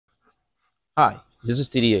Hi, this is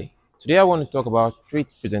TDA. Today I want to talk about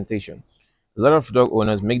treat presentation. A lot of dog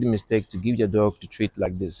owners make the mistake to give their dog the treat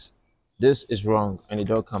like this. This is wrong and the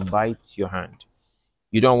dog can bite your hand.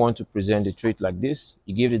 You don't want to present the treat like this.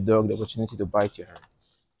 You give the dog the opportunity to bite your hand.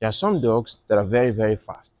 There are some dogs that are very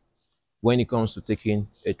fast when it comes to taking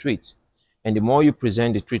a treat. And the more you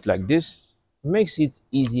present the treat like this, it makes it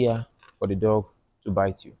easier for the dog to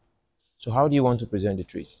bite you. So how do you want to present the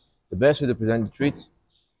treat? The best way to present the treat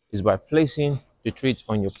is by placing the treat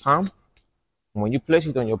on your palm. And when you place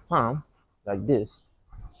it on your palm, like this,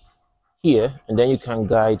 here, and then you can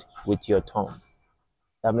guide with your thumb.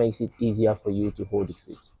 That makes it easier for you to hold the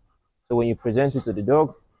treat. So when you present it to the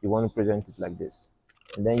dog, you want to present it like this.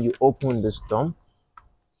 And then you open the thumb.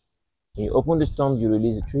 When you open the thumb, you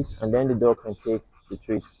release the treat, and then the dog can take the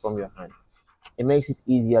treat from your hand. It makes it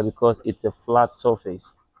easier because it's a flat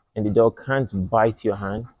surface, and the dog can't bite your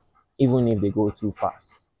hand even if they go too fast.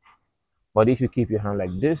 But if you keep your hand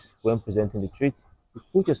like this when presenting the treat, you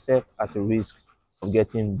put yourself at a risk of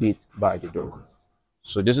getting bit by the dog.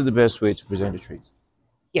 So this is the best way to present the treat.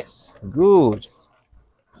 Yes, good,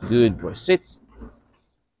 good boy. Sit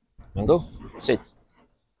and go. Sit.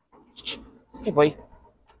 Hey boy,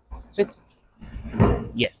 sit.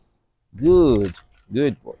 Yes, good,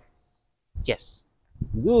 good boy. Yes,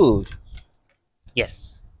 good.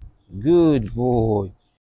 Yes, good boy.